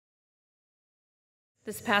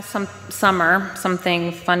This past summer,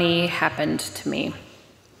 something funny happened to me.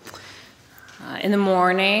 In the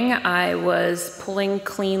morning, I was pulling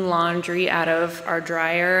clean laundry out of our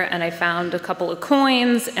dryer, and I found a couple of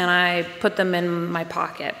coins, and I put them in my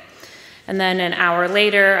pocket. And then an hour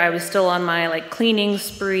later, I was still on my cleaning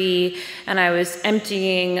spree, and I was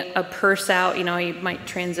emptying a purse out. You might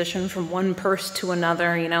transition from one purse to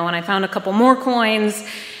another, and I found a couple more coins,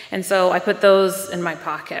 and so I put those in my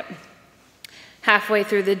pocket. Halfway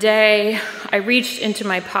through the day, I reached into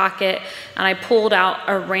my pocket and I pulled out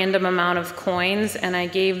a random amount of coins and I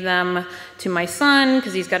gave them to my son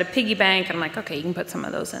because he's got a piggy bank. And I'm like, okay, you can put some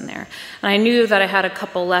of those in there. And I knew that I had a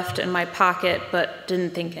couple left in my pocket, but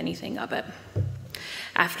didn't think anything of it.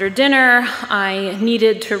 After dinner, I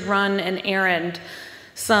needed to run an errand.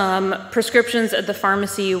 Some prescriptions at the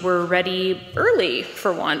pharmacy were ready early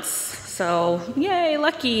for once. So yay,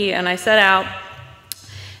 lucky. And I set out.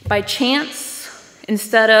 By chance,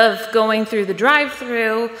 instead of going through the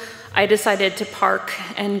drive-thru, I decided to park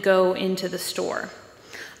and go into the store.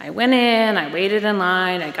 I went in, I waited in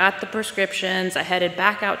line, I got the prescriptions, I headed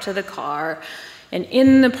back out to the car, and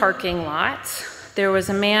in the parking lot, there was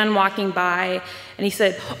a man walking by, and he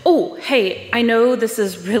said, "Oh, hey, I know this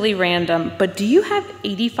is really random, but do you have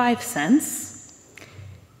 85 cents?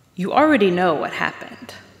 You already know what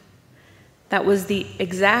happened." That was the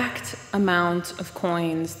exact amount of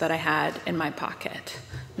coins that I had in my pocket.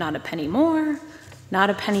 Not a penny more, not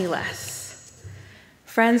a penny less.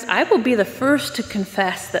 Friends, I will be the first to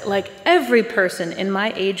confess that like every person in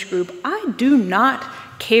my age group, I do not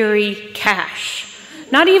carry cash.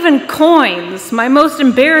 Not even coins. My most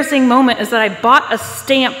embarrassing moment is that I bought a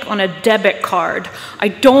stamp on a debit card. I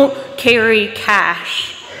don't carry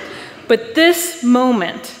cash. But this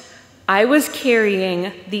moment, I was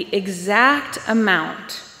carrying the exact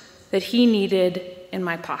amount that he needed in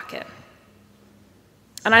my pocket.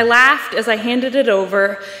 And I laughed as I handed it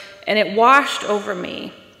over, and it washed over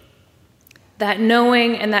me, that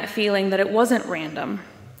knowing and that feeling that it wasn't random,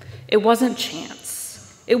 it wasn't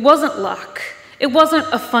chance, it wasn't luck, it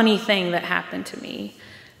wasn't a funny thing that happened to me,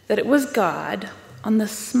 that it was God on the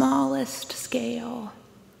smallest scale,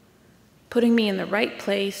 putting me in the right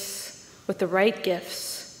place with the right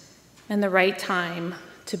gifts and the right time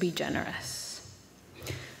to be generous.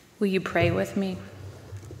 Will you pray with me?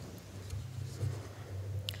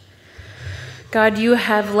 God, you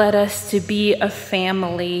have led us to be a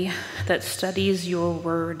family that studies your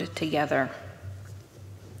word together.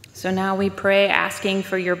 So now we pray, asking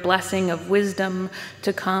for your blessing of wisdom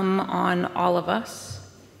to come on all of us,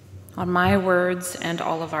 on my words and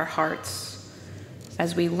all of our hearts,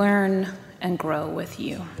 as we learn and grow with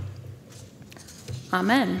you.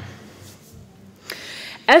 Amen.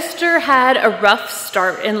 Esther had a rough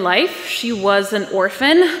start in life. She was an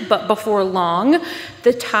orphan, but before long,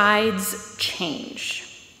 the tides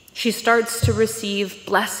change. She starts to receive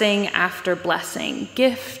blessing after blessing,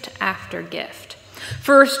 gift after gift.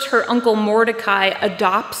 First, her uncle Mordecai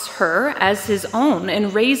adopts her as his own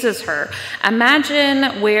and raises her.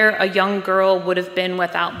 Imagine where a young girl would have been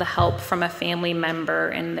without the help from a family member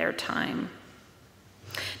in their time.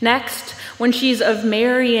 Next, when she's of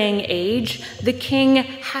marrying age, the king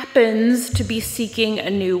happens to be seeking a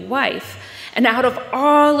new wife. And out of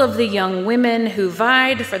all of the young women who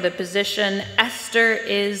vied for the position, Esther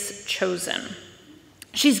is chosen.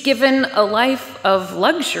 She's given a life of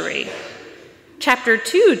luxury. Chapter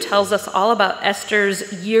 2 tells us all about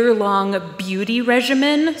Esther's year-long beauty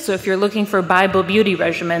regimen. So if you're looking for Bible beauty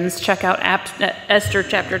regimens, check out Esther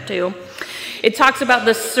chapter 2. It talks about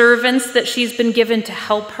the servants that she's been given to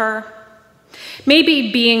help her.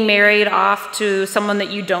 Maybe being married off to someone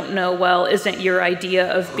that you don't know well isn't your idea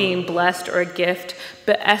of being blessed or a gift,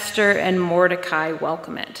 but Esther and Mordecai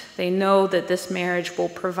welcome it. They know that this marriage will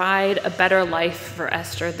provide a better life for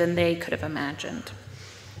Esther than they could have imagined.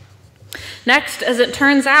 Next, as it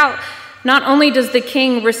turns out, not only does the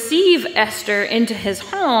king receive Esther into his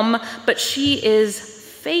home, but she is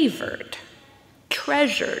favored,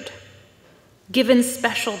 treasured, given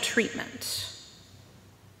special treatment.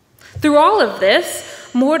 Through all of this,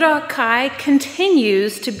 Mordecai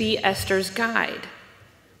continues to be Esther's guide.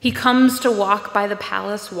 He comes to walk by the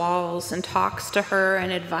palace walls and talks to her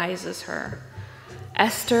and advises her.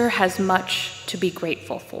 Esther has much to be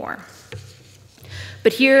grateful for.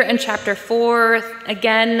 But here in chapter 4,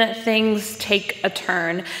 again, things take a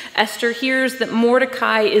turn. Esther hears that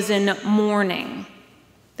Mordecai is in mourning,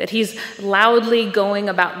 that he's loudly going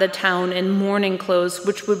about the town in mourning clothes,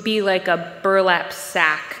 which would be like a burlap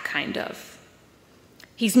sack, kind of.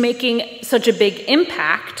 He's making such a big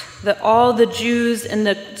impact that all the Jews in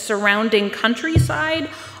the surrounding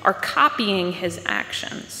countryside are copying his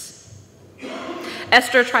actions.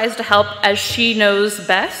 Esther tries to help as she knows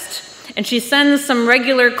best, and she sends some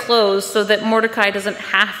regular clothes so that Mordecai doesn't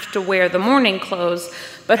have to wear the mourning clothes,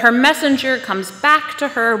 but her messenger comes back to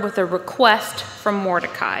her with a request from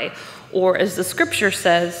Mordecai, or as the scripture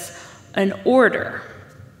says, an order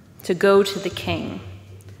to go to the king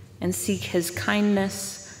and seek his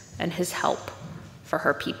kindness and his help for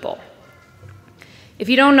her people. If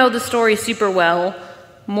you don't know the story super well,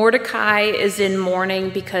 Mordecai is in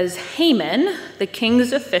mourning because Haman, the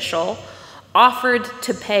king's official, offered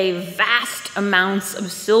to pay vast amounts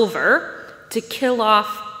of silver to kill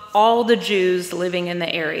off all the Jews living in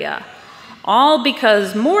the area, all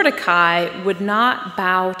because Mordecai would not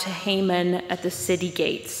bow to Haman at the city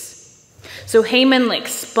gates. So Haman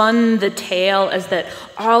spun the tale as that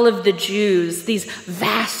all of the Jews, these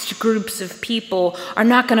vast groups of people, are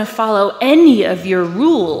not going to follow any of your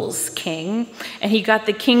rules, king. And he got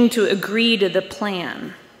the king to agree to the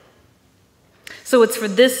plan. So it's for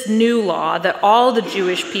this new law that all the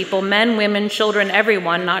Jewish people, men, women, children,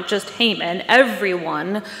 everyone, not just Haman,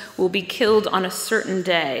 everyone will be killed on a certain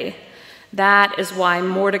day. That is why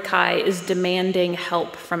Mordecai is demanding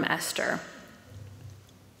help from Esther.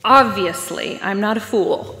 Obviously, I'm not a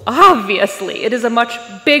fool. Obviously, it is a much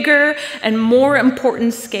bigger and more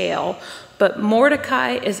important scale, but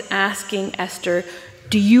Mordecai is asking Esther,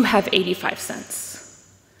 do you have 85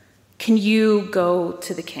 cents? Can you go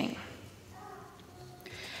to the king?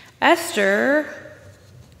 Esther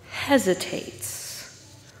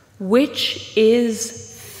hesitates, which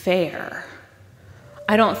is fair.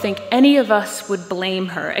 I don't think any of us would blame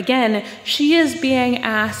her. Again, she is being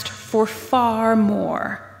asked for far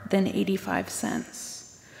more than 85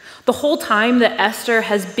 cents. The whole time that Esther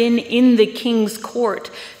has been in the king's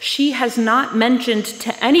court, she has not mentioned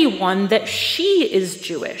to anyone that she is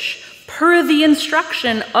Jewish, per the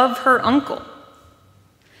instruction of her uncle.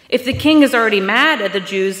 If the king is already mad at the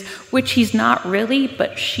Jews, which he's not really,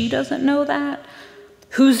 but she doesn't know that,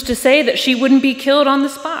 who's to say that she wouldn't be killed on the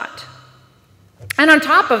spot? And on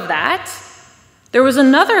top of that, there was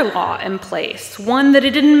another law in place, one that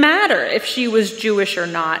it didn't matter if she was Jewish or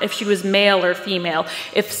not, if she was male or female.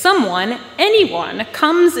 If someone, anyone,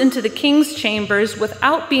 comes into the king's chambers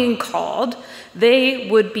without being called, they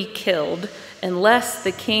would be killed unless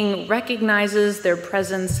the king recognizes their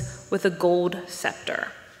presence with a gold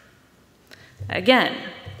scepter. Again,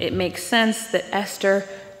 it makes sense that Esther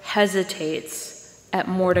hesitates at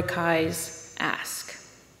Mordecai's ask.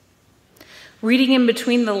 Reading in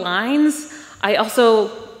between the lines, I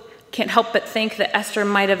also can't help but think that Esther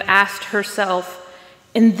might have asked herself,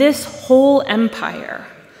 in this whole empire,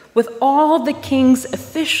 with all the king's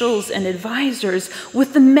officials and advisors,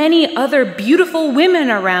 with the many other beautiful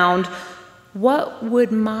women around, what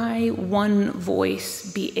would my one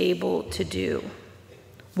voice be able to do?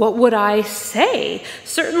 What would I say?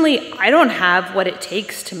 Certainly, I don't have what it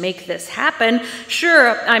takes to make this happen.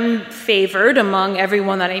 Sure, I'm favored among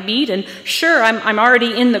everyone that I meet, and sure, I'm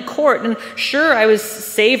already in the court, and sure, I was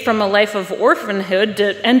saved from a life of orphanhood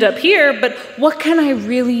to end up here, but what can I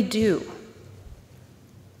really do?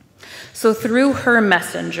 So through her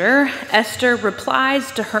messenger, Esther replies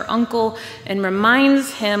to her uncle and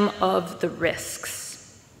reminds him of the risks.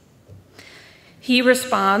 He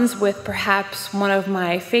responds with perhaps one of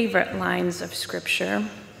my favorite lines of scripture.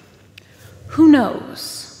 Who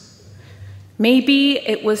knows? Maybe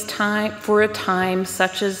it was time for a time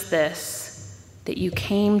such as this that you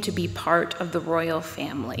came to be part of the royal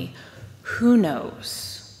family. Who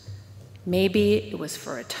knows? Maybe it was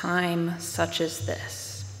for a time such as this.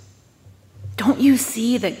 Don't you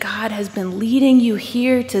see that God has been leading you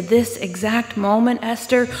here to this exact moment,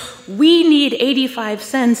 Esther? We need 85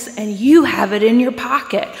 cents and you have it in your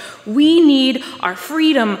pocket. We need our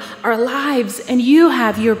freedom, our lives, and you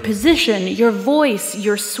have your position, your voice,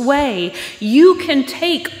 your sway. You can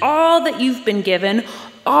take all that you've been given,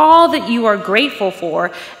 all that you are grateful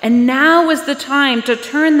for, and now is the time to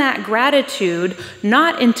turn that gratitude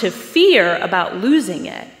not into fear about losing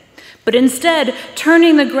it, but instead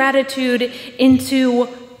turning the gratitude into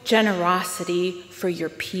generosity for your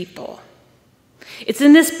people. It's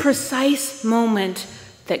in this precise moment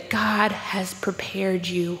that God has prepared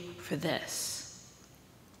you for this.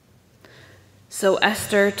 So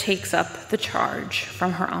Esther takes up the charge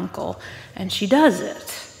from her uncle, and she does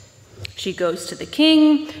it. She goes to the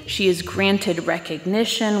king, she is granted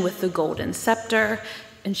recognition with the golden scepter,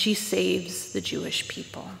 and she saves the Jewish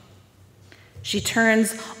people. She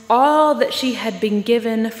turns all that she had been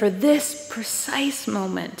given for this precise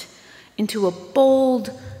moment into a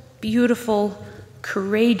bold, beautiful,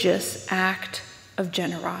 courageous act of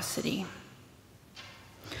generosity.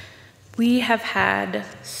 We have had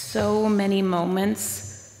so many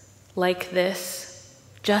moments like this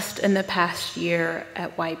just in the past year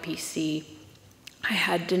at YPC. I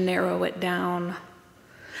had to narrow it down.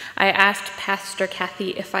 I asked Pastor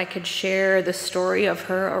Kathy if I could share the story of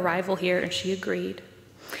her arrival here, and she agreed.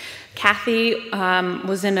 Kathy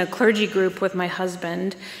was in a clergy group with my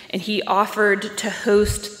husband, and he offered to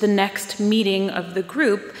host the next meeting of the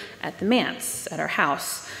group at the manse at our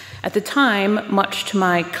house. At the time, much to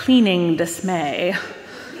my cleaning dismay.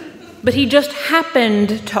 But he just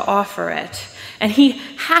happened to offer it. And he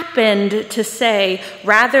happened to say,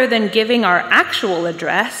 rather than giving our actual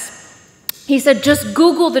address, he said, just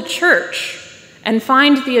Google the church and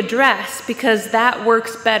find the address because that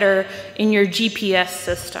works better in your GPS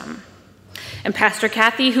system. And Pastor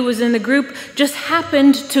Kathy, who was in the group, just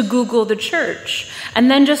happened to Google the church, and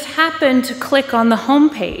then just happened to click on the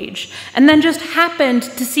homepage, and then just happened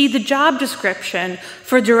to see the job description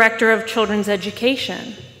for Director of Children's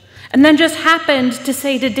Education, and then just happened to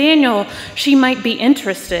say to Daniel she might be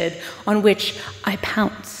interested, on which I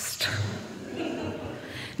pounced.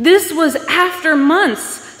 This was after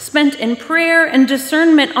months spent in prayer and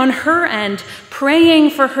discernment on her end,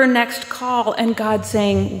 praying for her next call, and God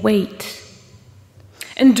saying, wait.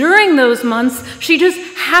 And during those months, she just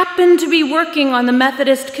happened to be working on the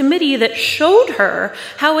Methodist committee that showed her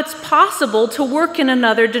how it's possible to work in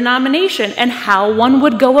another denomination and how one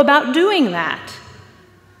would go about doing that.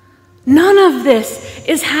 None of this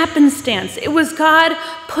is happenstance. It was God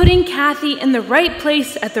putting Kathy in the right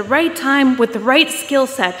place at the right time with the right skill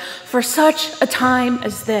set for such a time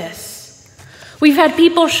as this. We've had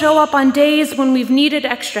people show up on days when we've needed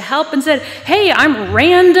extra help and said, hey, I'm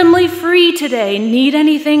randomly free today. Need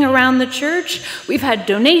anything around the church? We've had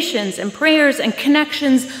donations and prayers and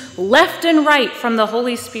connections left and right from the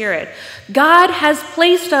Holy Spirit. God has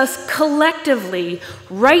placed us collectively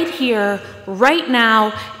right here, right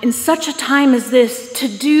now, in such a time as this to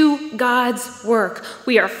do God's work.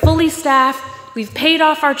 We are fully staffed. We've paid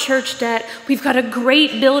off our church debt. We've got a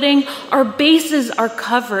great building. Our bases are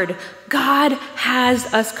covered. God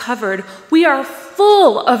has us covered. We are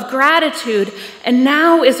full of gratitude, and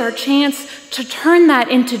now is our chance to turn that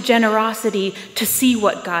into generosity to see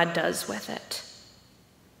what God does with it.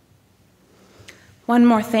 One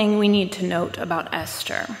more thing we need to note about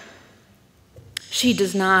Esther. She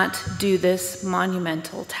does not do this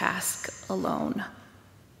monumental task alone.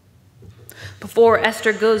 Before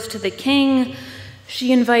Esther goes to the king,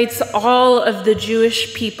 she invites all of the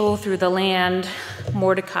Jewish people through the land.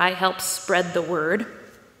 Mordecai helps spread the word,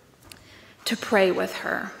 to pray with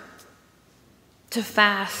her, to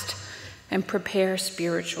fast and prepare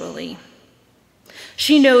spiritually.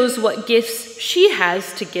 She knows what gifts she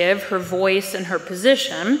has to give, her voice and her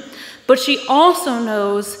position, but she also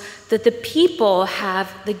knows that the people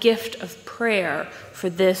have the gift of prayer for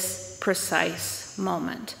this precise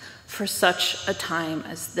moment, for such a time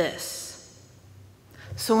as this.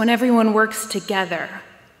 So when everyone works together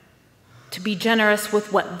to be generous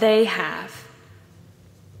with what they have,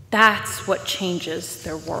 that's what changes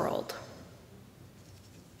their world.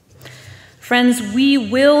 Friends, we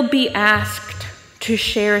will be asked to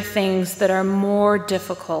share things that are more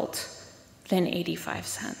difficult than 85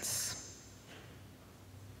 cents.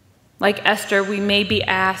 Like Esther, we may be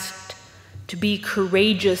asked to be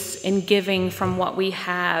courageous in giving from what we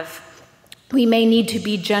have. We may need to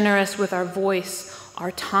be generous with our voice,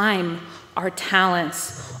 our time, our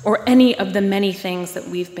talents, or any of the many things that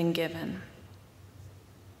we've been given.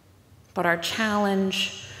 But our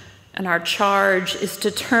challenge and our charge is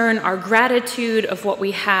to turn our gratitude of what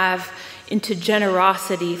we have into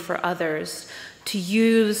generosity for others, to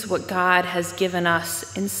use what God has given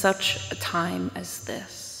us in such a time as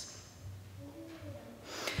this.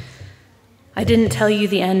 I didn't tell you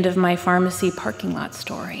the end of my pharmacy parking lot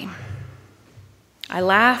story. I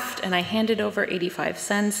laughed and I handed over 85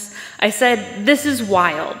 cents. I said, this is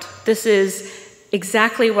wild. This is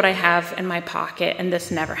exactly what I have in my pocket, and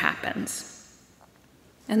this never happens.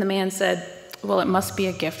 And the man said, well, it must be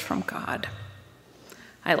a gift from God.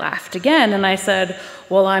 I laughed again and I said,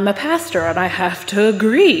 well, I'm a pastor and I have to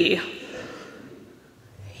agree.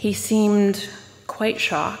 He seemed quite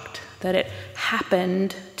shocked that it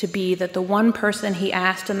happened to be that the one person he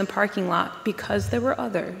asked in the parking lot, because there were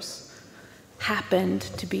others, happened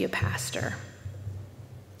to be a pastor.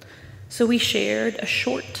 So we shared a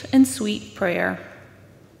short and sweet prayer,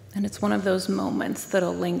 and it's one of those moments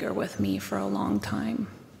that'll linger with me for a long time.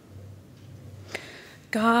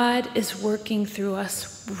 God is working through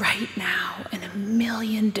us right now in a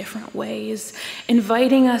million different ways,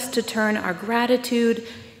 inviting us to turn our gratitude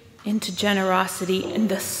into generosity in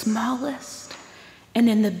the smallest and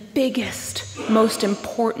in the biggest, most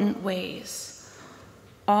important ways,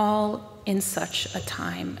 all in such a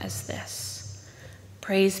time as this.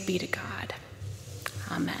 Praise be to God.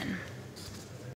 Amen.